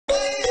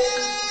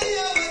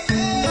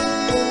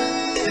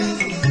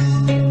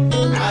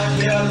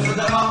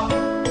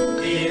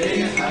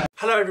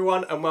Hello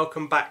everyone and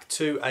welcome back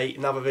to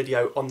another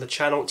video on the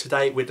channel.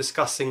 Today we're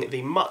discussing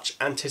the much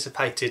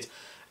anticipated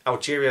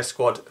Algeria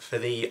squad for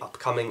the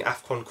upcoming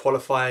AFCON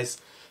qualifiers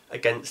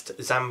against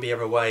Zambia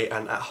away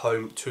and at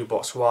home to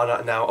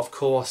Botswana. Now of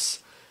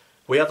course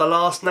we are the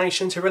last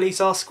nation to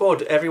release our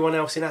squad. Everyone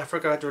else in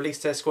Africa had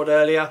released their squad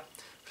earlier.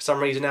 For some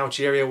reason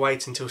Algeria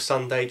wait until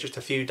Sunday, just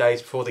a few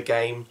days before the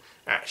game,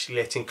 actually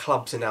letting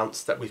clubs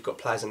announce that we've got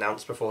players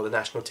announced before the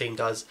national team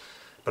does.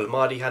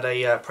 Belmadi had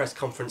a press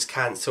conference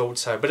cancelled,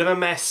 so a bit of a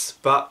mess,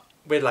 but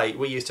we're late.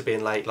 We're used to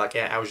being late, like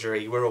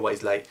Algeria, we're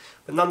always late.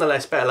 But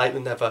nonetheless, better late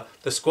than never.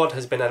 The squad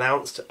has been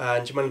announced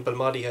and Jamal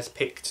Belmadi has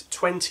picked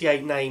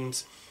 28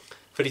 names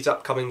for these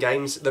upcoming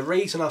games. The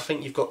reason I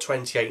think you've got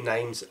 28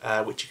 names,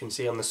 which you can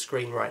see on the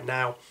screen right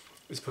now,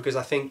 is because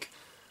I think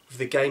with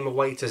the game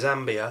away to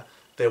Zambia,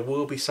 there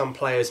will be some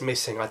players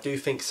missing. I do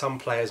think some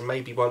players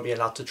maybe won't be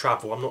allowed to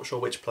travel. I'm not sure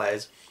which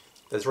players.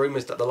 There's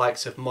rumours that the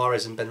likes of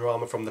Mahrez and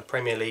Benrahma from the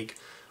Premier League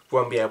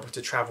won't be able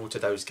to travel to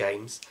those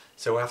games,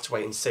 so we'll have to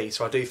wait and see.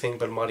 So I do think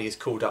Belmadi has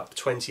called up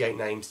 28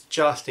 names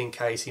just in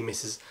case he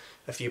misses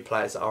a few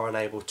players that are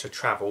unable to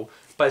travel.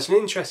 But it's an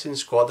interesting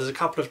squad. There's a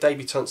couple of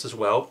debutants as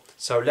well,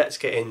 so let's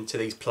get into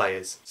these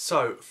players.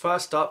 So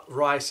first up,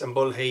 Ramiz and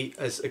Boulhi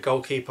as a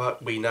goalkeeper.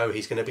 We know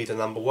he's going to be the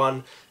number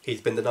one.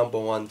 He's been the number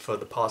one for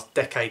the past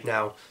decade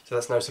now, so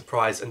that's no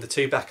surprise. And the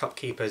two backup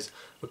keepers,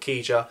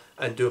 Wakija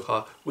and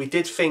Duha. We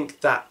did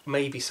think that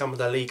maybe some of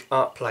the Ligue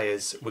 1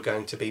 players were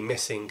going to be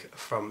missing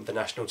from the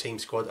national team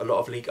squad. A lot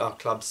of Ligue 1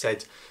 clubs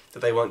said that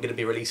they weren't going to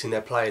be releasing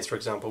their players. For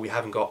example, we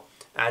haven't got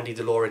Andy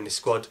Delors in the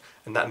squad,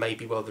 and that may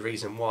be well the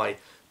reason why.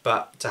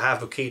 But to have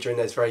Wakija in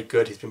there is very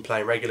good. He's been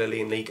playing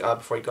regularly in Ligue 1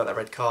 before he got that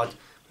red card.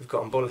 We've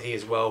got Boulhi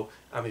as well,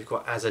 and we've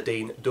got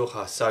Azzedine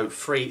Duha. So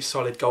three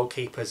solid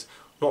goalkeepers.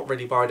 Not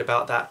really worried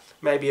about that.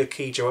 Maybe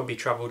Wakija won't be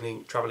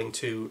travelling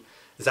to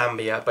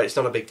Zambia, but it's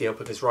not a big deal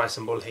because Ramiz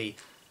and Boulhi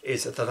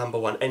is the number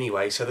one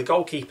anyway. So the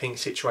goalkeeping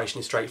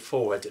situation is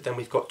straightforward. Then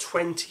we've got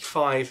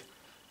 25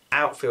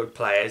 outfield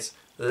players.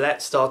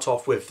 Let's start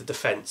off with the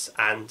defence,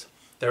 and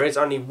there is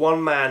only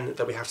one man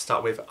that we have to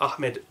start with.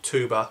 Ahmed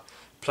TOUBA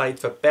played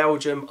for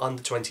Belgium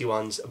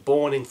under-21s,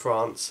 born in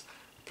France,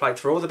 played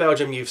for all the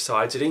Belgium youth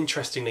sides, and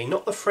interestingly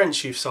not the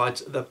French youth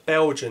sides, the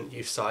Belgian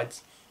youth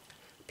sides.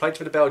 Played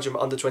for the Belgium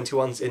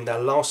under-21s in their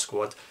last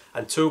squad,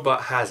 and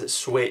TOUBA has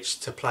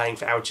switched to playing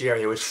for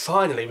Algeria, which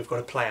finally we've got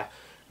a player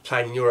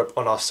playing in Europe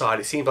on our side.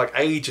 It seems like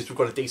ages we've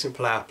got a decent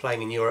player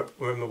playing in Europe.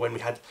 Remember when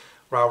we had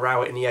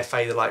Rowett in the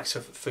FA, the likes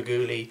of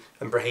Feghouli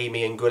and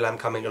Brahimi and Ghulam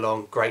coming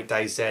along, great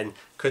days then.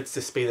 Could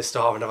this be the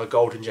start of another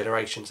golden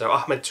generation? So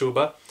Ahmed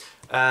TOUBA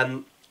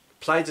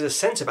played as a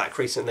centre-back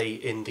recently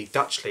in the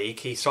Dutch league.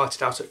 He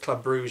started out at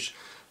Club Brugge,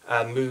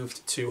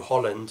 moved to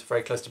Holland,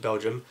 very close to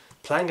Belgium,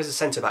 playing as a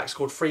centre-back,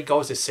 scored 3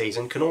 goals this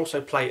season, can also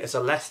play as a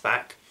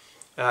left-back.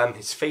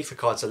 His FIFA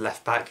card's a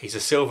left-back, he's a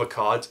silver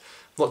card,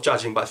 not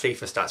judging by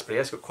FIFA stats, but he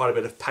has got quite a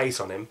bit of pace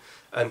on him.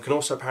 Can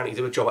also apparently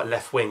do a job at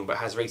left wing, but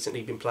has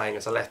recently been playing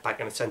as a left-back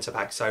and a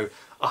centre-back. So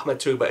Ahmed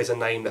TOUBA is a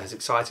name that has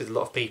excited a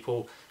lot of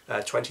people,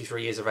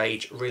 23 years of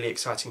age, really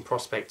exciting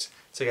prospect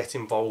to get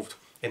involved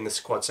in the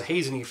squad. So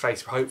he's a new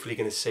face we're hopefully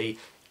going to see,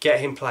 get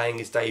him playing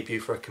his debut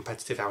for a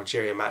competitive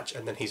Algeria match,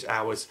 and then he's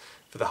ours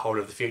for the whole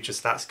of the future,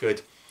 so that's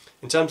good.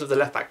 In terms of the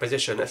left-back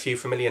position, a few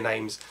familiar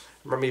names.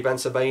 Ramiz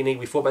Bensebaini,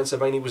 we thought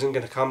Bensebaini wasn't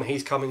going to come,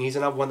 he's coming, he's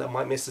another one that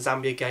might miss the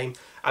Zambia game.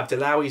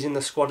 Abdellawi's in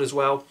the squad as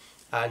well.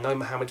 No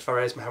Mohamed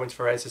Fares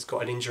has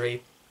got an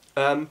injury.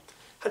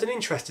 Had an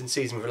interesting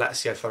season with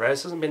Lazio.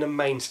 Fares hasn't been a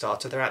main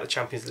starter, they're out of the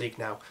Champions League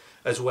now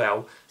as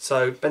well.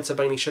 So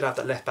Bensebaini should have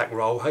that left-back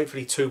role.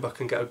 Hopefully TOUBA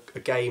can get a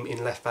game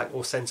in left-back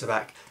or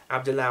centre-back.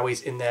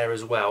 Abdellawi's in there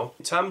as well.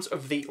 In terms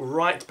of the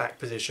right-back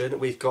position,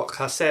 we've got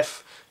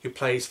Khasef, who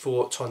plays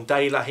for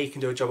Tondela. He can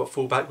do a job at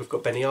full-back. We've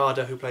got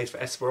Beniada, who plays for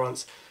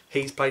Esperance.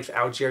 He's played for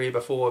Algeria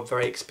before, a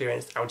very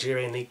experienced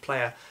Algerian League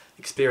player,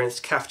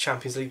 experienced CAF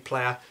Champions League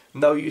player.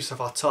 No use of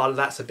Artal,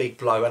 that's a big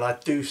blow. And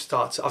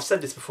I've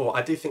said this before,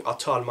 I do think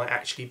Artal might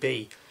actually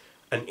be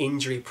an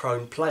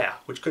injury-prone player,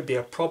 which could be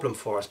a problem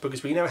for us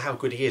because we know how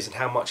good he is and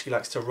how much he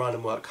likes to run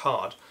and work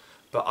hard.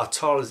 But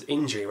Artal's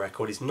injury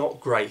record is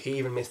not great. He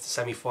even missed the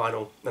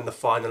semi-final and the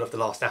final of the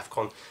last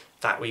AFCON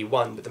that we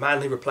won. But the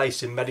man who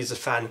replaced him, Mehdi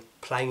Zafan,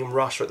 playing in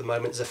Russia at the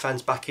moment.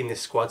 Zafan's back in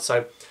this squad,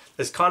 so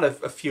there's kind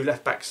of a few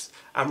left-backs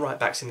and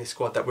right-backs in this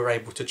squad that we're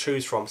able to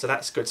choose from, so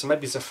that's good. So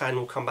maybe Zafan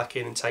will come back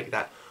in and take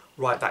that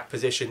right-back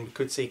position. We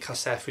could see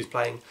Khasef, who's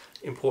playing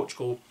in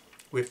Portugal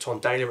with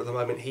Tondela at the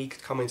moment, he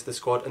could come into the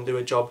squad and do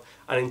a job.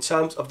 And in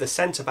terms of the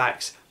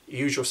centre-backs,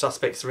 usual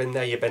suspects are in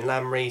there. Your Ben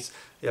Lamries,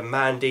 your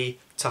Mandi,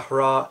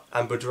 Tahra,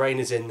 and Boudrein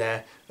is in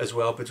there as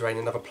well. Boudrein,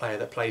 another player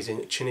that plays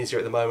in Tunisia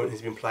at the moment,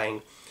 he's been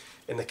playing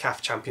in the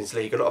CAF Champions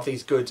League. A lot of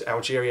these good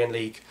Algerian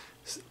League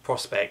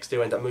prospects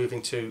do end up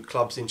moving to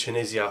clubs in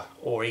Tunisia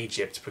or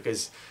Egypt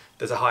because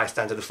there's a higher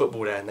standard of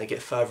football there and they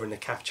get further in the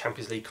CAF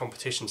Champions League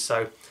competition.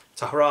 So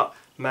Tahra,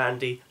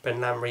 Mandi, Ben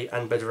Lamri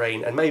and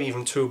Boudrein, and maybe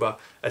even TOUBA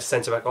as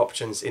centre-back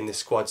options in this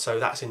squad, so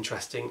that's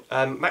interesting.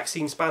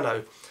 Maxime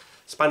Spano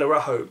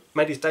Spanaraho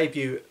made his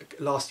debut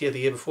last year, the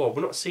year before.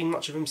 We're not seeing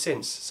much of him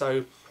since,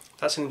 so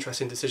that's an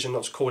interesting decision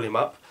not to call him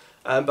up.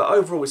 But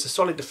overall, it's a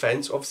solid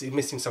defence. Obviously,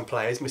 missing some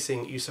players,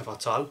 missing Yusuf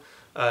Atal,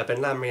 Ben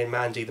Lamry and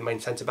Mandy, the main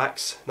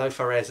centre-backs. No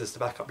Fares as the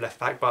backup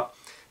left-back, but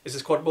it's a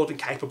squad more than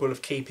capable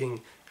of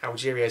keeping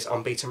Algeria's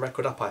unbeaten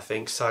record up, I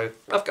think. So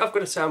I've got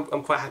to say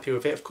I'm quite happy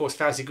with it. Of course,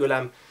 Fawzi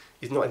Ghulam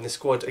is not in the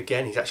squad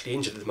again. He's actually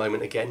injured at the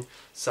moment again.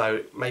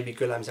 So maybe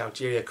Ghulam's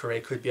Algeria career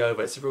could be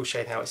over. It's a real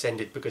shame how it's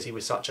ended because he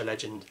was such a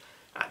legend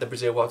at the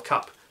Brazil World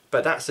Cup.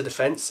 But that's the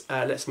defence.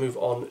 Let's move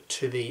on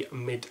to the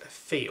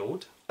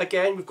midfield.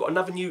 Again, we've got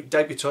another new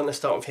debutant. Let's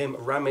start with him,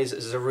 Ramiz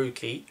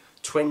ZERROUKI,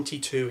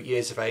 22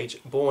 years of age,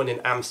 born in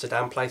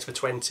Amsterdam, plays for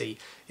 20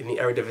 in the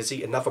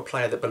Eredivisie. Another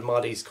player that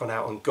Belmadi's gone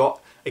out and got.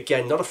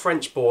 Again, not a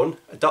French-born,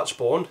 a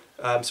Dutch-born.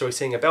 So we're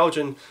seeing a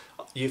Belgian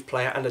youth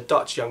player and a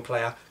Dutch young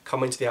player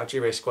come into the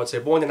Algeria squad.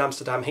 So born in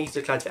Amsterdam, he's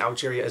declared for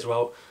Algeria as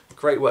well.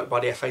 Great work by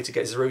the FA to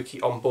get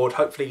ZERROUKI on board.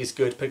 Hopefully he's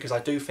good, because I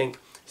do think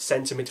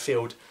centre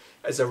midfield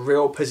is a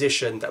real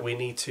position that we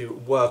need to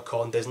work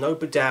on. There's no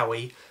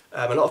Badawi.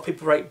 A lot of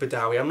people rate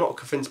Badawi. I'm not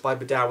convinced by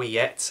Badawi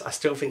yet. I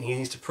still think he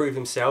needs to prove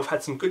himself.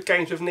 Had some good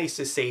games with Nice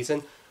this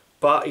season,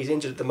 but he's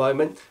injured at the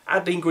moment.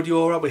 Adlin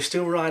Gudiora, we're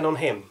still relying on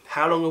him.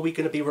 How long are we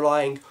going to be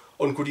relying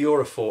on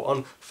Gudiora for?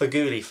 On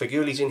Feghouli.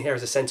 Fegouli's in here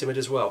as a centre mid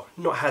as well.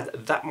 Not had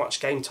that much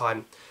game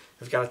time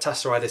with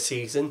Galatasaray this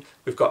season.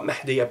 We've got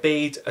Mehdi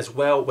Abid as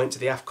well, went to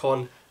the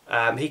AFCON.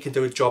 He can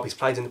do a job. He's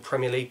played in the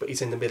Premier League, but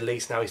he's in the Middle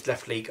East now. He's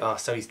left League A,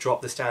 so he's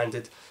dropped the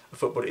standard of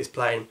football that he's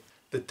playing.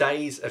 The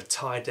days of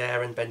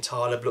Taider and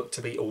Bentaleb look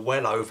to be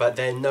well over.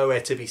 They're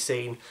nowhere to be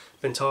seen.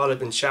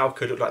 Bentaleb and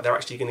Schalke look like they're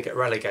actually going to get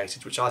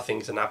relegated, which I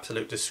think is an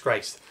absolute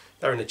disgrace.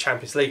 They're in the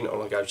Champions League not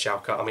long ago,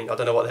 Schalke. I mean, I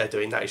don't know what they're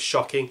doing. That is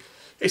shocking.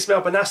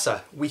 Ismail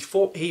Bennacer, we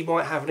thought he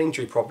might have an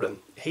injury problem.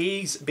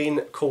 He's been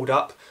called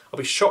up. I'll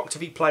be shocked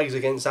if he plays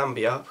against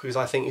Zambia, because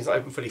I think he's not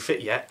even fully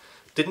fit yet.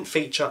 Didn't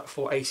feature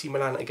for AC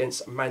Milan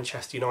against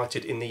Manchester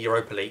United in the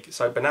Europa League.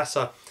 So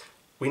Bennacer,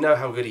 we know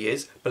how good he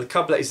is.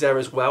 Belkabla is there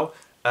as well.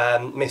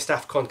 Missed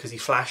AFCON because he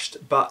flashed,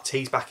 but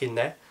he's back in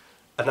there.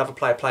 Another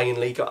player playing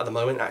in Liga at the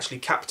moment, actually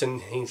captain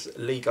his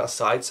Liga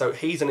side, so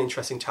he's an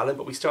interesting talent,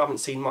 but we still haven't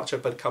seen much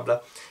of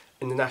Belkabla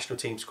in the national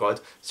team squad.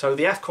 So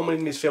the AFCON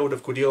winning midfield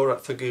of Gudiora,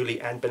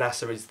 Feghouli and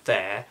Bennacer is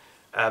there.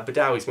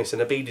 Badawi's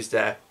missing, Abid is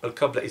there,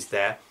 Belkabla is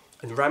there,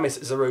 and Ramiz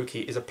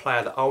ZERROUKI is a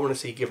player that I want to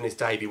see given his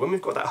debut. When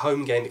we've got that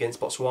home game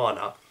against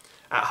Botswana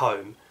at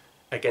home,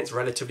 against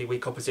relatively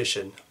weak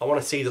opposition, I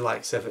want to see the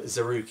likes of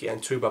ZERROUKI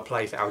and TOUBA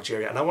play for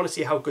Algeria, and I want to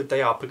see how good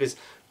they are, because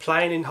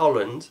playing in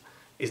Holland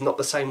is not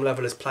the same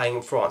level as playing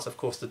in France. Of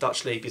course, the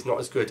Dutch league is not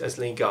as good as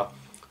Liga,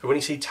 but when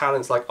you see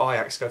talents like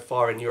Ajax go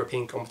far in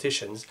European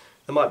competitions,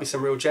 there might be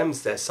some real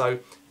gems there, so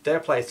they're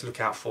players to look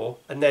out for.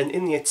 And then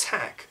in the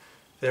attack,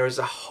 there is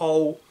a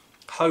whole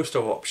host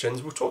of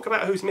options. We'll talk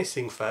about who's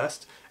missing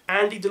first.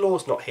 Andy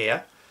Delor's not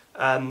here.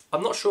 I'm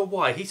not sure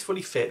why. He's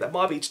fully fit. That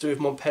might be to do with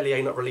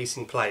Montpellier not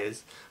releasing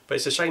players. But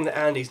it's a shame that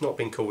Andy's not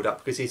been called up,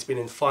 because he's been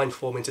in fine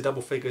form into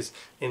double figures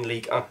in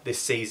Ligue 1 this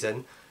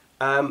season.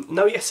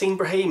 No Yassine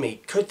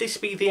Brahimi. Could this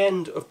be the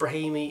end of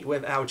Brahimi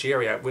with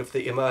Algeria, with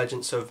the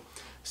emergence of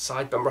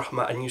Said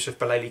Benrahma and Yusuf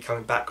Belaili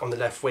coming back on the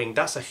left wing?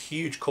 That's a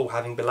huge call,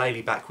 having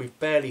Belaili back. We've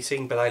barely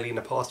seen Belaili in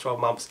the past 12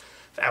 months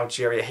for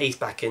Algeria. He's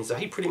back in, so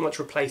he pretty much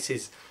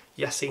replaces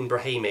Yassine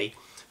Brahimi.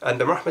 And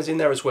Benrahma's in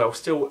there as well,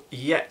 still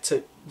yet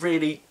to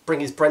really bring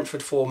his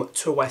Brentford form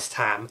to West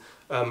Ham.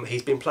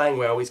 He's been playing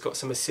well, he's got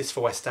some assists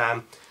for West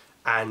Ham,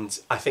 and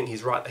I think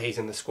he's right that he's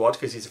in the squad,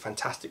 because he's a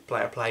fantastic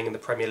player playing in the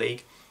Premier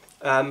League.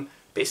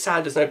 Bit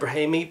sad there's no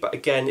Brahimi, but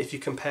again, if you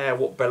compare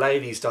what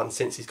Belaili's done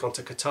since he's gone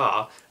to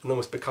Qatar and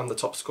almost become the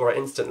top scorer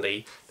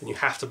instantly, then you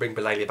have to bring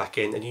Belaili back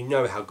in, and you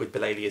know how good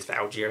Belaili is for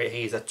Algeria.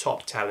 He's a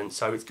top talent,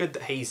 so it's good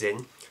that he's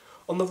in.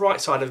 On the right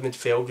side of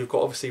midfield, we've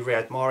got obviously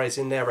Riyad Mahrez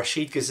in there.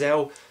 Rashid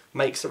Ghazel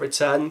makes a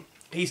return.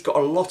 He's got a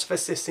lot of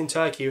assists in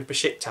Turkey with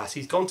Besiktas.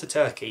 He's gone to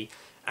Turkey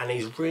and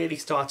he's really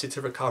started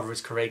to recover his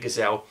career,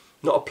 Ghazel.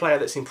 Not a player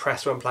that's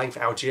impressed when playing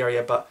for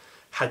Algeria, but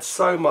had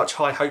so much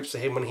high hopes for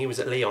him when he was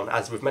at Lyon,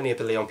 as with many of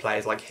the Lyon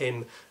players like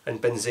him and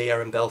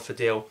Benzia and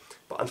Belfodil.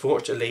 But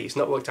unfortunately, it's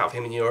not worked out for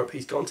him in Europe.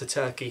 He's gone to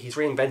Turkey, he's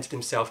reinvented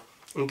himself,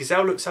 and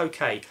Ghazel looks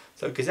okay.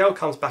 So Ghazel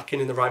comes back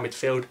in the right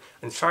midfield,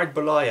 and Farid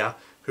Boulaya,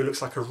 who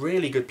looks like a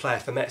really good player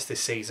for Metz this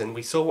season.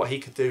 We saw what he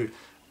could do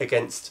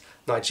against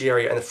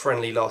Nigeria in a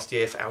friendly last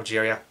year for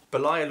Algeria.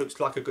 Boulaya looks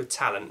like a good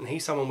talent, and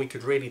he's someone we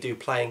could really do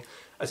playing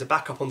as a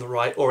backup on the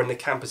right or in the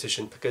cam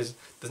position, because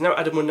there's no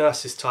Adam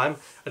Munoz this time.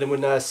 Adam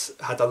Munoz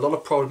had a lot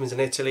of problems in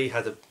Italy,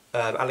 had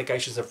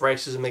allegations of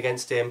racism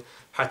against him,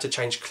 had to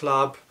change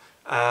club.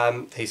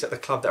 He's at the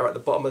club that are at the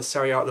bottom of the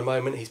Serie A at the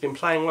moment. He's been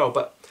playing well,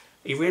 but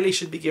he really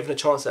should be given a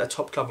chance at a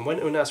top club. And when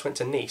Munoz went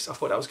to Nice, I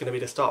thought that was going to be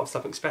the start of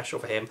something special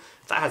for him.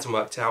 That hasn't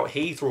worked out.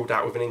 He's ruled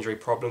out with an injury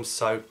problem,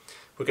 so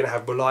we're going to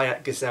have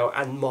Boulaya, Ghazel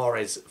and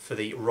Mahrez for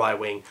the right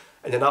wing.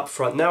 And then up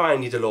front, no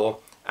Andy Delor.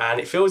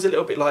 And it feels a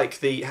little bit like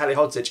the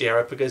Halilhodžić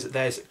era, because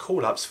there's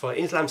call-ups for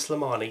Islam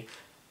Slimani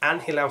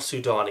and Hilal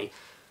Soudani.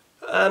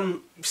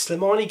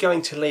 Slimani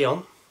going to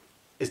Lyon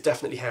has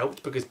definitely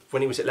helped, because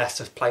when he was at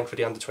Leicester playing for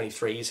the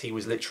under-23s, he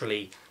was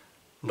literally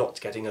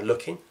not getting a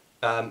look in.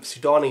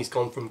 Sudani's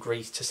gone from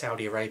Greece to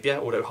Saudi Arabia,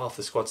 although half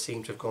the squad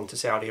seems to have gone to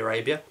Saudi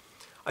Arabia.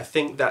 I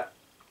think that,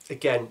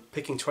 again,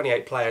 picking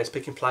 28 players,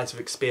 picking players of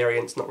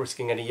experience, not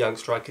risking any young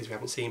strikers we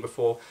haven't seen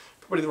before,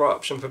 probably the right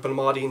option for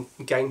Belmadi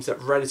in games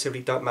that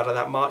relatively don't matter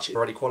that much. He's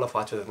already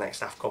qualified to the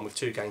next AFCON with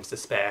 2 games to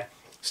spare.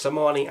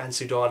 Slimani and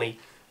Sudani,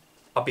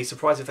 I'd be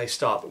surprised if they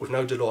start, but with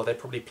no Delors, they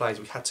probably players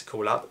we had to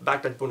call up.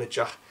 Baghdad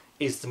Bounedjah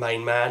is the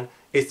main man,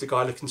 is the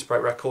guy looking to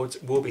break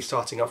records, will be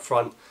starting up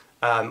front.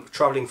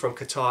 Travelling from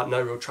Qatar,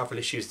 no real travel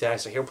issues there,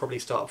 so he'll probably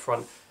start up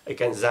front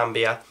against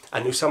Zambia.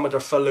 And Usama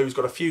Darfulu's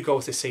got a few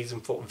goals this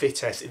season for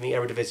Vitesse in the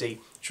Eredivisie,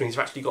 which means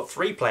we've actually got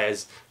 3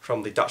 players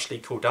from the Dutch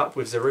league called up,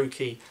 with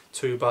ZERROUKI,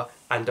 TOUBA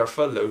and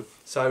Darfulu.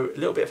 So a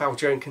little bit of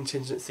Algerian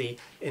contingency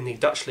in the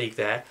Dutch league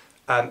there.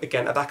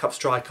 Again, a backup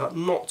striker,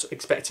 not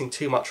expecting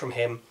too much from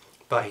him,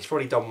 but he's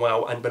probably done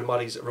well, and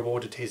Belmadi's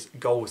rewarded his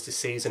goals this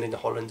season in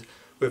Holland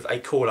with a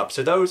call-up.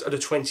 So those are the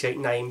 28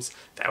 names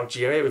for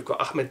Algeria. We've got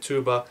Ahmed,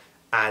 TOUBA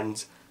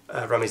and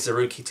Ramiz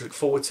to look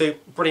forward to.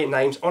 Brilliant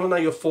names. I want to know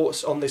your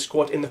thoughts on this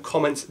squad in the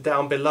comments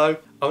down below.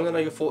 I want to know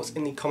your thoughts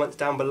in the comments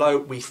down below.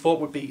 We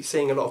thought we'd be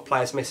seeing a lot of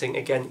players missing.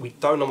 Again, we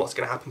don't know what's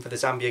going to happen for the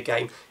Zambia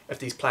game, if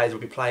these players will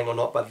be playing or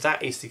not, but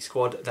that is the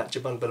squad that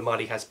Jamal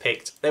Belmadi has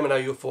picked. Let me know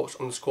your thoughts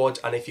on the squad,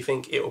 and if you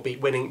think it will be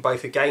winning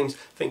both the games.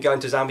 I think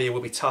going to Zambia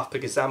will be tough,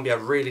 because Zambia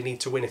really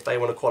need to win if they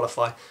want to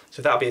qualify,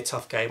 so that'll be a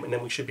tough game, and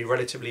then we should be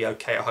relatively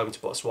okay at home to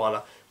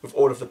Botswana with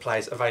all of the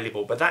players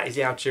available. But that is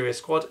the Algeria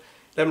squad.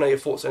 Let me know your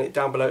thoughts on it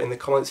down below in the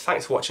comments.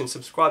 Thanks for watching,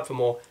 subscribe for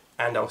more,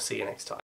 and I'll see you next time.